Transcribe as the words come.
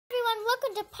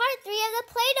welcome to part 3 of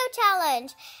the Play-Doh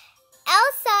challenge.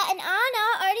 Elsa and Anna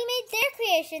already made their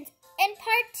creations in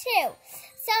part 2.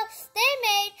 So they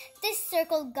made this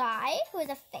circle guy who has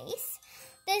a face.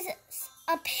 There's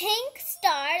a pink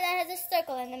star that has a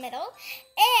circle in the middle.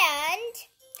 And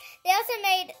they also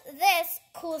made this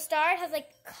cool star. It has like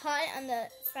cut on the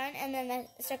front and then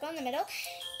the circle in the middle.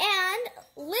 And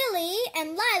Lily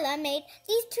and Lila made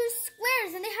these two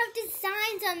squares and they have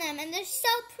designs on them and they're so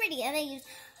pretty. And they use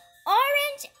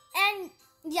orange and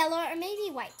yellow or maybe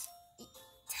white.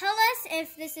 Tell us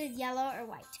if this is yellow or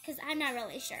white because I'm not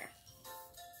really sure.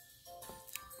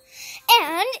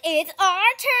 And it's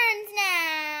our turns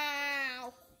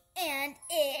now. And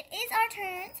it is our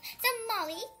turns. So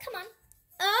Molly, come on.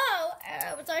 Oh,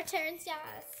 it's our turns,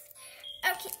 yes.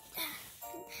 Okay.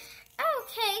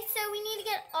 Okay, so we need to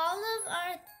get all of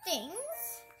our things.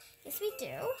 Yes, we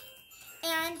do.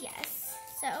 And yes.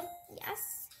 So,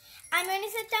 yes. I'm going to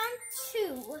sit down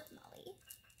too, Molly.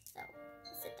 So,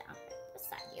 sit down right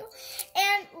beside you.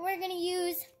 And we're going to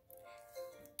use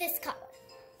this color.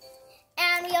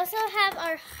 And we also have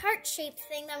our heart-shaped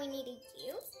thing that we need to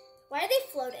use. Why are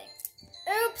they floating?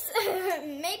 Oops.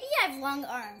 Maybe I have long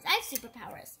arms. I have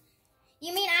superpowers.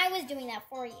 You mean I was doing that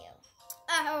for you?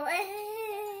 Oh,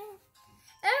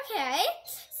 okay.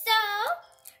 So,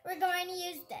 we're going to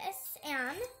use this.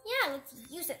 And, yeah, let's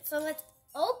use it. So, let's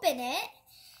open it.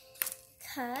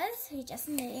 Because we just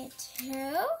need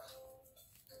to.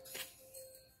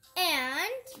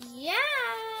 And, yeah,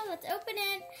 let's open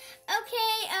it.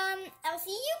 Okay,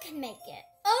 Elsie, you can make it.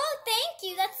 Oh, thank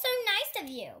you. That's so nice of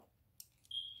you.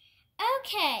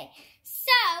 Okay,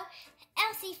 so,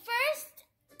 Elsie, first,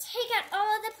 take out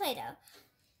all of the Play-Doh.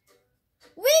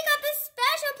 We got the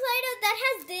special Play-Doh that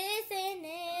has this in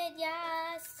it,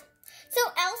 yes. So,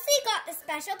 Elsie got the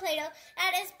special Play-Doh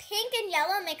that is pink and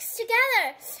yellow mixed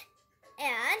together.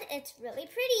 And it's really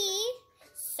pretty.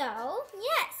 So,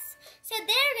 yes. So,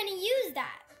 they're going to use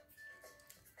that.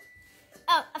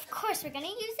 Oh, of course we're going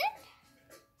to use it.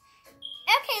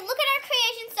 Okay, look at our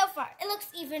creation so far. It looks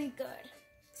even good.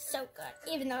 So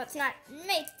good, even though it's not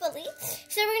made fully.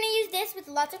 So we're going to use this with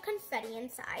lots of confetti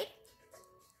inside.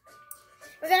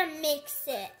 We're going to mix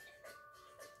it.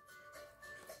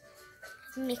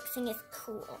 Mixing is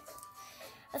cool.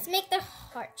 Let's make the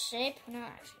heart shape. We're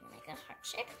not actually going to make a heart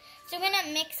shape. So we're going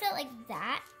to mix it like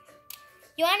that.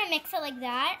 You want to mix it like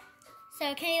that.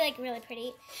 So it can be like really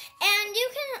pretty. And you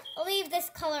can leave this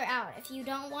color out. If you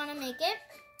don't want to make it,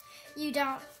 you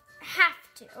don't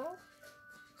have to.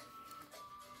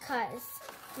 Because,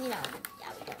 you know,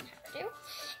 yeah, we don't have to.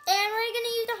 And we're going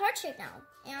to use the heart shape now.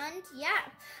 And, yeah.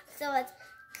 So let's,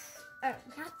 oh,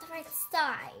 not the right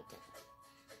side.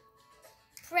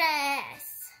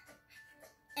 Press.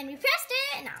 And we pressed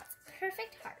it, and now it's a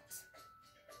perfect heart.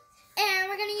 And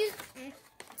we're going to use,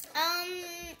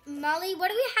 Molly, what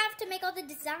do we have to make all the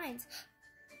designs?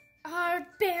 Our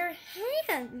bare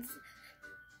hands.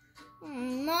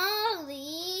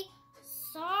 Molly,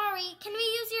 sorry. Can we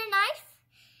use your knife?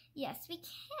 Yes, we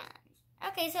can.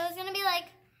 Okay, so it's going to be like,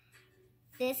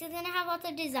 this is going to have lots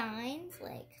of designs,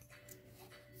 like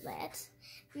that.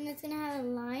 And it's going to have a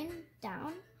line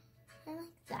down, and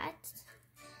like that.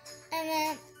 And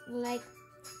then like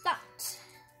that.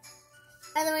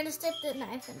 And then we're going to stick the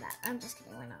knife in that. I'm just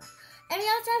kidding, we're not. And we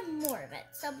also have more of it.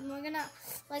 So we're going to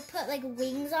like put like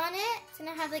wings on it. It's going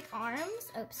to have like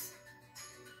arms. Oops.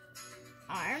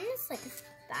 Arms, like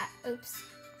that. Oops.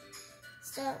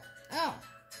 So, oh.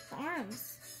 The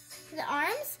arms. The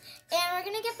arms. And we're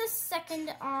going to get the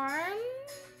second arm.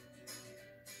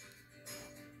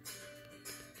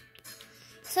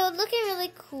 So it's looking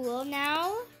really cool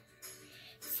now.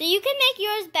 So you can make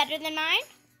yours better than mine.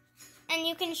 And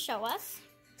you can show us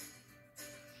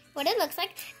what it looks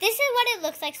like. This is what it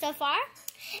looks like so far.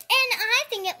 And I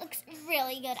think it looks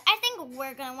really good. I think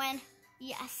we're going to win.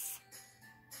 Yes.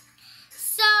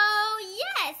 So,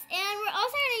 yes, and we're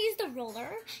also going to use the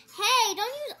roller. Hey,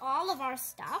 don't use all of our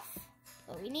stuff,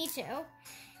 but we need to.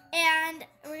 And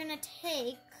we're going to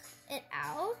take it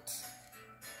out.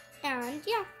 And,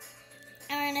 yeah.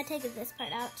 And we're going to take this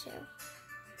part out, too.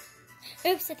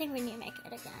 Oops, I think we need to make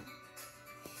it again.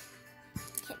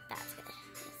 Okay, that's good.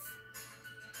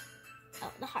 Yes.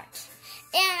 Oh, the heart.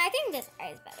 And I think this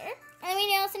eye is better. And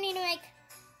we also need to make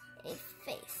a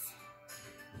face.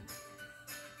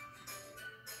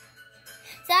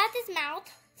 So that's its mouth.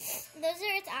 Those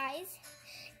are its eyes.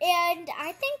 And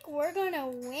I think we're going to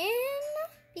win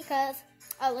because,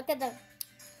 oh, look at the,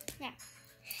 yeah.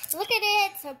 Look at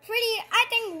it, so pretty. I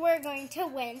think we're going to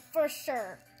win for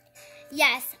sure.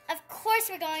 Yes, of course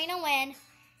we're going to win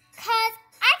because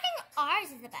I think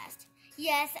ours is the best.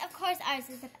 Yes, of course ours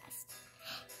is the best.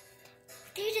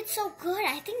 They did so good.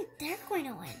 I think they're going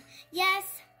to win. Yes.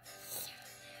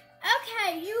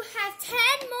 Okay, you have 10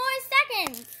 more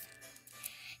seconds.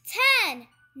 10,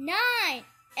 9,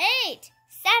 8,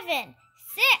 7,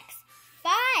 6,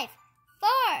 5, 4,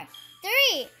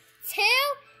 3, 2,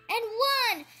 and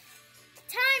 1. The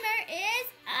timer is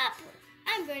up.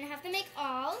 I'm going to have to make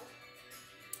all.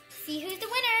 See who's the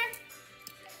winner.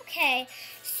 Okay,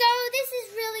 so this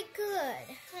is really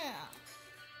good.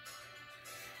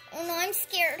 Oh no, I'm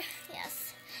scared.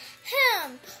 Yes.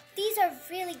 These are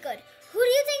really good. Who do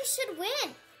you think should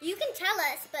win? You can tell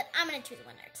us, but I'm going to choose a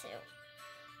winner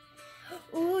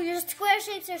too. Ooh, your square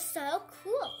shapes are so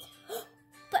cool.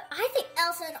 But I think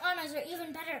Elsa and Anna's are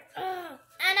even better.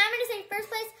 And I'm going to say first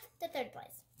place to third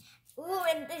place. Ooh,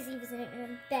 and this is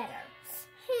even better.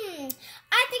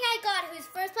 I think I got who's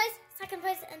first place, second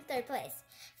place, and third place.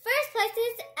 First place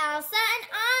is Elsa and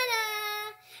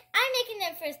Anna. I'm making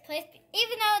them first place,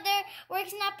 even though their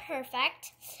work's not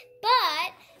perfect.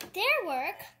 But their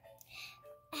work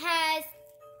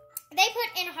they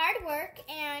put in hard work,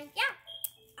 and yeah,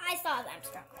 I saw them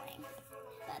struggling.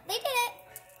 But they did it.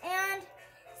 And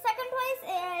second place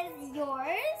is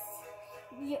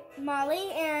yours,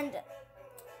 Molly, and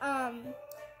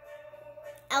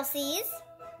Elsie's.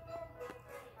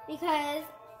 Because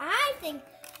I think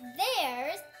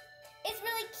theirs is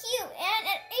really cute, and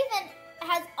it even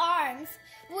has arms,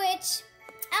 which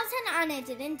Elsa and Anna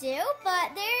didn't do,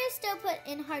 but they still put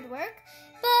in hard work.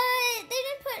 But they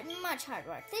didn't put much hard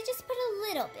work. They just put a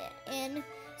little bit in.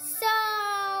 So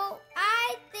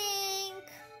I think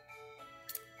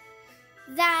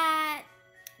that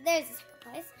there's the second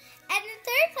place. And the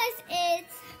third place is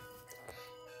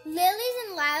Lily's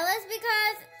and Lila's,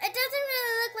 because it doesn't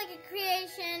really look like a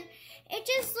creation. It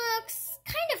just looks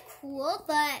kind of cool,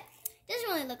 but it doesn't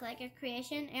really look like a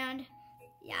creation. And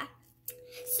yeah.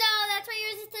 So that's why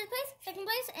yours is third place, second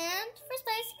place, and first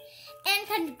place. And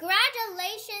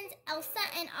congratulations, Elsa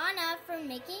and Anna, for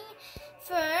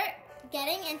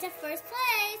getting into first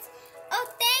place. Oh,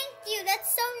 thank you.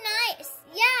 That's so nice.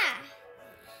 Yeah.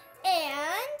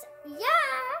 And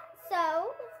yeah,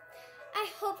 so I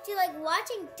hope you like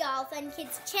watching Doll Fun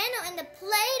Kids channel and the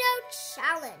Play-Doh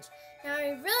challenge. Now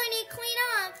we really need to clean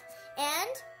up. And